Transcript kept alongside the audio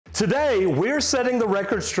Today, we're setting the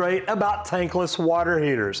record straight about tankless water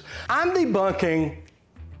heaters. I'm debunking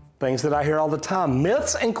things that I hear all the time,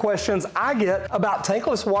 myths and questions I get about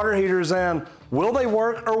tankless water heaters and will they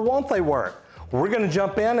work or won't they work? We're gonna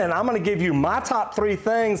jump in and I'm gonna give you my top 3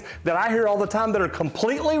 things that I hear all the time that are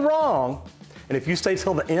completely wrong. And if you stay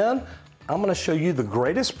till the end, I'm gonna show you the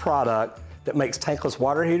greatest product that makes tankless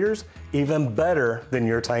water heaters even better than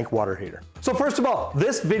your tank water heater. So first of all,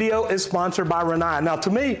 this video is sponsored by Rinnai. Now to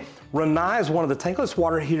me, Rinnai is one of the tankless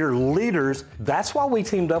water heater leaders. That's why we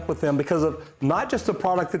teamed up with them, because of not just the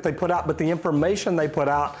product that they put out, but the information they put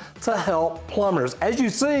out to help plumbers. As you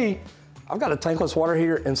see, I've got a tankless water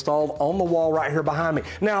heater installed on the wall right here behind me.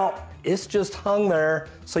 Now, it's just hung there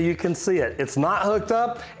so you can see it. It's not hooked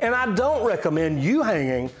up, and I don't recommend you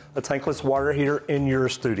hanging a tankless water heater in your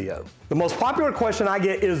studio. The most popular question I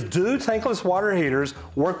get is, do tankless water heaters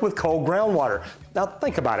work with cold groundwater? Now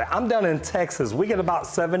think about it, I'm down in Texas. We get about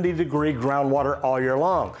 70-degree groundwater all year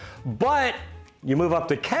long. But you move up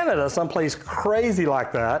to Canada, someplace crazy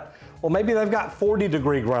like that, well, maybe they've got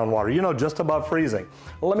 40-degree groundwater, you know, just above freezing.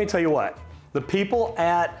 Well, let me tell you what. The people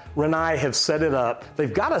at Rinnai have set it up.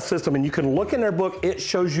 They've got a system, and you can look in their book, it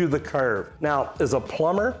shows you the curve. Now, as a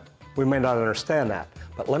plumber, we may not understand that,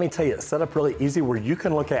 but let me tell you, it's set up really easy where you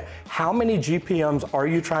can look at how many GPMs are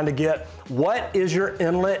you trying to get, what is your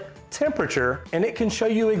inlet temperature, and it can show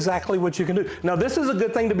you exactly what you can do. Now, this is a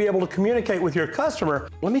good thing to be able to communicate with your customer.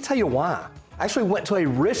 Let me tell you why. I actually went to a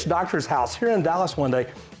rich doctor's house here in Dallas one day,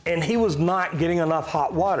 and he was not getting enough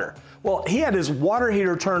hot water. Well, he had his water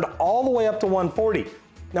heater turned all the way up to 140.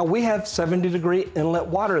 Now we have 70-degree inlet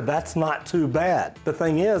water. That's not too bad. The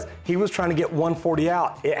thing is, he was trying to get 140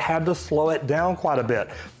 out. It had to slow it down quite a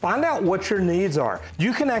bit. Find out what your needs are.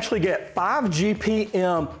 You can actually get 5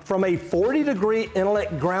 GPM from a 40-degree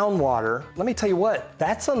inlet groundwater. Let me tell you what,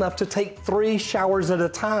 that's enough to take 3 showers at a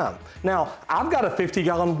time. Now, I've got a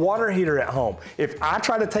 50-gallon water heater at home. If I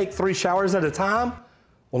try to take 3 showers at a time,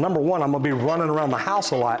 well, number one, I'm gonna be running around the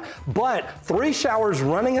house a lot, but 3 showers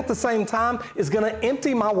running at the same time is gonna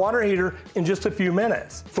empty my water heater in just a few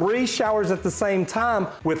minutes. 3 showers at the same time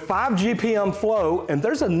with 5 GPM flow, and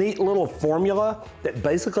there's a neat little formula that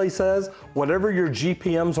basically says whatever your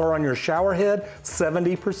GPMs are on your shower head,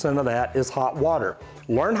 70% of that is hot water.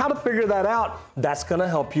 Learn how to figure that out. That's gonna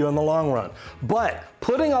help you in the long run. But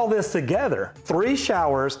putting all this together, 3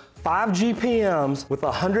 showers, 5 GPMs with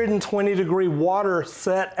 120-degree water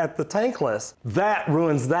set at the tankless, that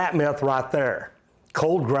ruins that myth right there.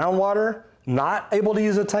 Cold groundwater, not able to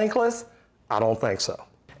use a tankless? I don't think so.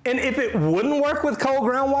 And if it wouldn't work with cold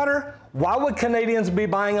groundwater, why would Canadians be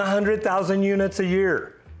buying 100,000 units a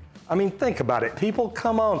year? I mean, think about it. People,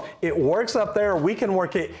 come on. It works up there. We can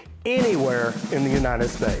work it anywhere in the United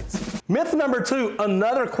States. Myth number 2,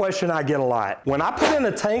 another question I get a lot. When I put in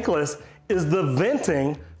a tankless, is the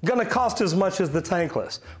venting gonna cost as much as the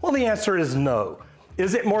tankless? Well, the answer is no.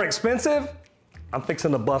 Is it more expensive? I'm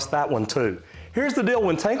fixing to bust that one too. Here's the deal,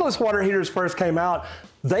 when tankless water heaters first came out,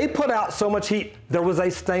 they put out so much heat, there was a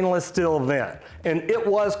stainless steel vent, and it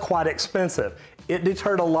was quite expensive. It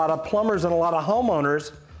deterred a lot of plumbers and a lot of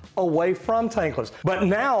homeowners away from tankless. But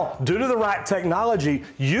now, due to the right technology,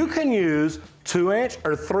 you can use 2-inch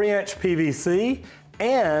or 3-inch PVC,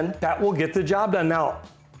 and that will get the job done. Now,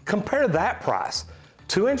 compare that price.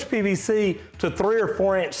 2-inch PVC to 3 or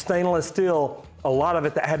 4-inch stainless steel, a lot of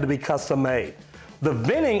it that had to be custom made. The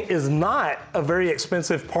venting is not a very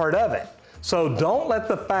expensive part of it. So don't let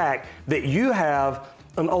the fact that you have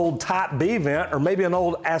an old type B vent or maybe an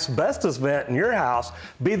old asbestos vent in your house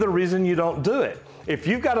be the reason you don't do it. If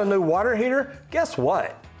you've got a new water heater, guess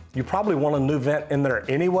what? You probably want a new vent in there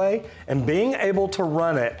anyway, and being able to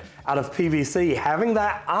run it out of PVC, having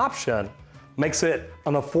that option makes it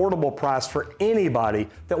an affordable price for anybody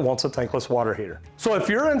that wants a tankless water heater. So if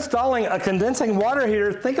you're installing a condensing water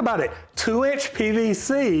heater, think about it, 2-inch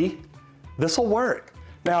PVC, this will work.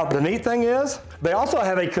 Now, the neat thing is, they also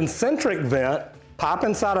have a concentric vent, pipe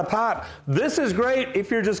inside a pipe. This is great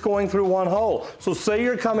if you're just going through one hole. So say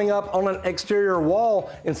you're coming up on an exterior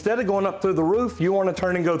wall, instead of going up through the roof, you want to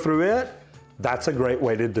turn and go through it, that's a great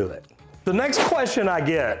way to do it. The next question I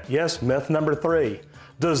get, yes, myth number 3,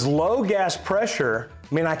 does low gas pressure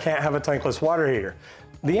mean I can't have a tankless water heater?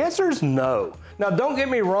 The answer is no. Now don't get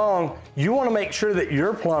me wrong, you want to make sure that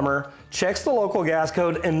your plumber checks the local gas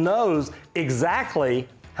code and knows exactly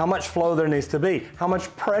how much flow there needs to be, how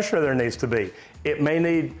much pressure there needs to be. It may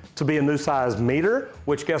need to be a new size meter,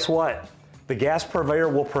 which guess what? The gas purveyor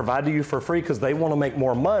will provide to you for free because they want to make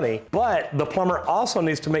more money, but the plumber also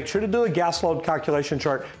needs to make sure to do a gas load calculation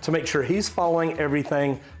chart to make sure he's following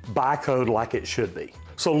everything by code like it should be.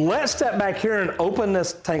 So let's step back here and open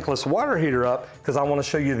this tankless water heater up because I want to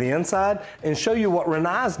show you the inside and show you what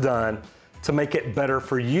Rinnai's done to make it better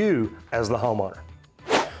for you as the homeowner.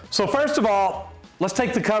 So first of all, let's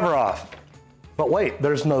take the cover off. But wait,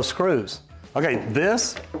 there's no screws. Okay,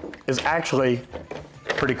 this is actually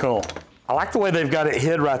pretty cool. I like the way they've got it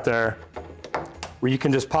hid right there where you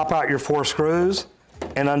can just pop out your 4 screws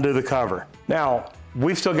and undo the cover. Now,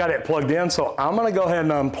 we've still got it plugged in, so I'm gonna go ahead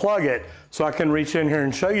and unplug it so I can reach in here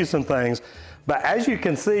and show you some things. But as you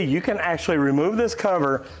can see, you can actually remove this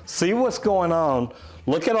cover, see what's going on,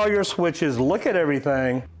 look at all your switches, look at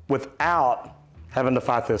everything without having to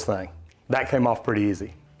fight this thing. That came off pretty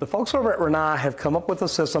easy. The folks over at Rinnai have come up with a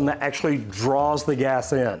system that actually draws the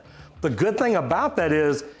gas in. The good thing about that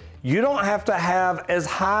is you don't have to have as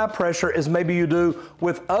high pressure as maybe you do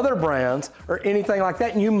with other brands or anything like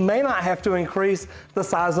that, and you may not have to increase the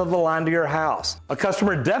size of the line to your house. A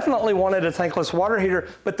customer definitely wanted a tankless water heater,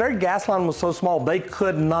 but their gas line was so small they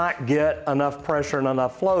could not get enough pressure and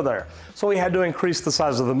enough flow there. So we had to increase the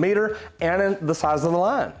size of the meter and the size of the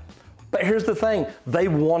line. But here's the thing, they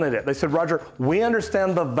wanted it. They said, Roger, we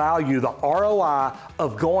understand the value, the ROI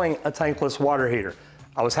of going a tankless water heater.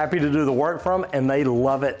 I was happy to do the work for them, and they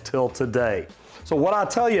love it till today. So what I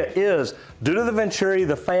tell you is, due to the Venturi,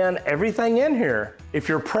 the fan, everything in here, if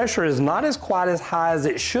your pressure is not as quite as high as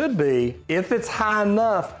it should be, if it's high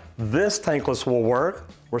enough, this tankless will work,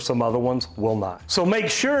 where some other ones will not. So make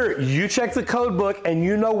sure you check the code book and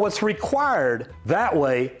you know what's required. That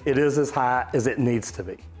way, it is as high as it needs to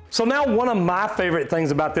be. So now one of my favorite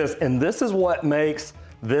things about this, and this is what makes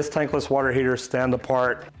this tankless water heater stand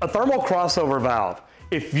apart, a thermal crossover valve.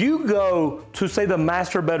 If you go to, say, the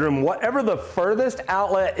master bedroom, whatever the furthest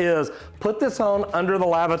outlet is, put this on under the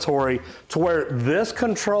lavatory to where this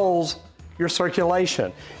controls your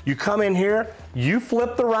circulation. You come in here, you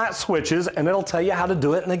flip the right switches, and it'll tell you how to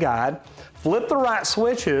do it in the guide. Flip the right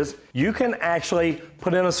switches, you can actually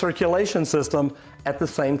put in a circulation system at the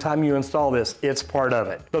same time you install this. It's part of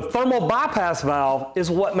it. The thermal bypass valve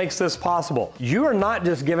is what makes this possible. You are not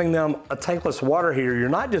just giving them a tankless water heater, you're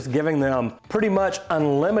not just giving them pretty much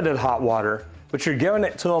unlimited hot water, but you're giving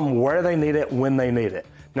it to them where they need it, when they need it.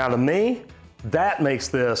 Now to me, that makes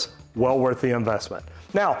this well worth the investment.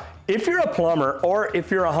 Now, if you're a plumber or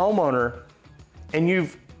if you're a homeowner and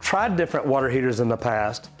you've tried different water heaters in the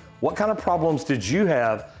past, what kind of problems did you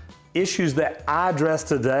have? Issues that I addressed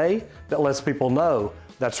today that lets people know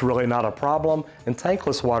that's really not a problem, and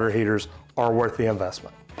tankless water heaters are worth the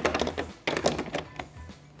investment.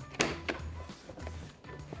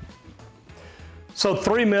 So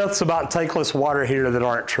 3 myths about tankless water heater that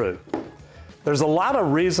aren't true. There's a lot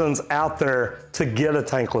of reasons out there to get a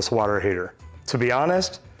tankless water heater. To be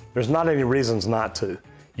honest, there's not any reasons not to.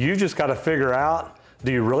 You just got to figure out,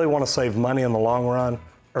 do you really want to save money in the long run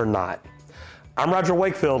or not? I'm Roger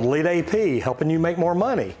Wakefield, Lead AP, helping you make more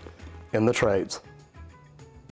money in the trades.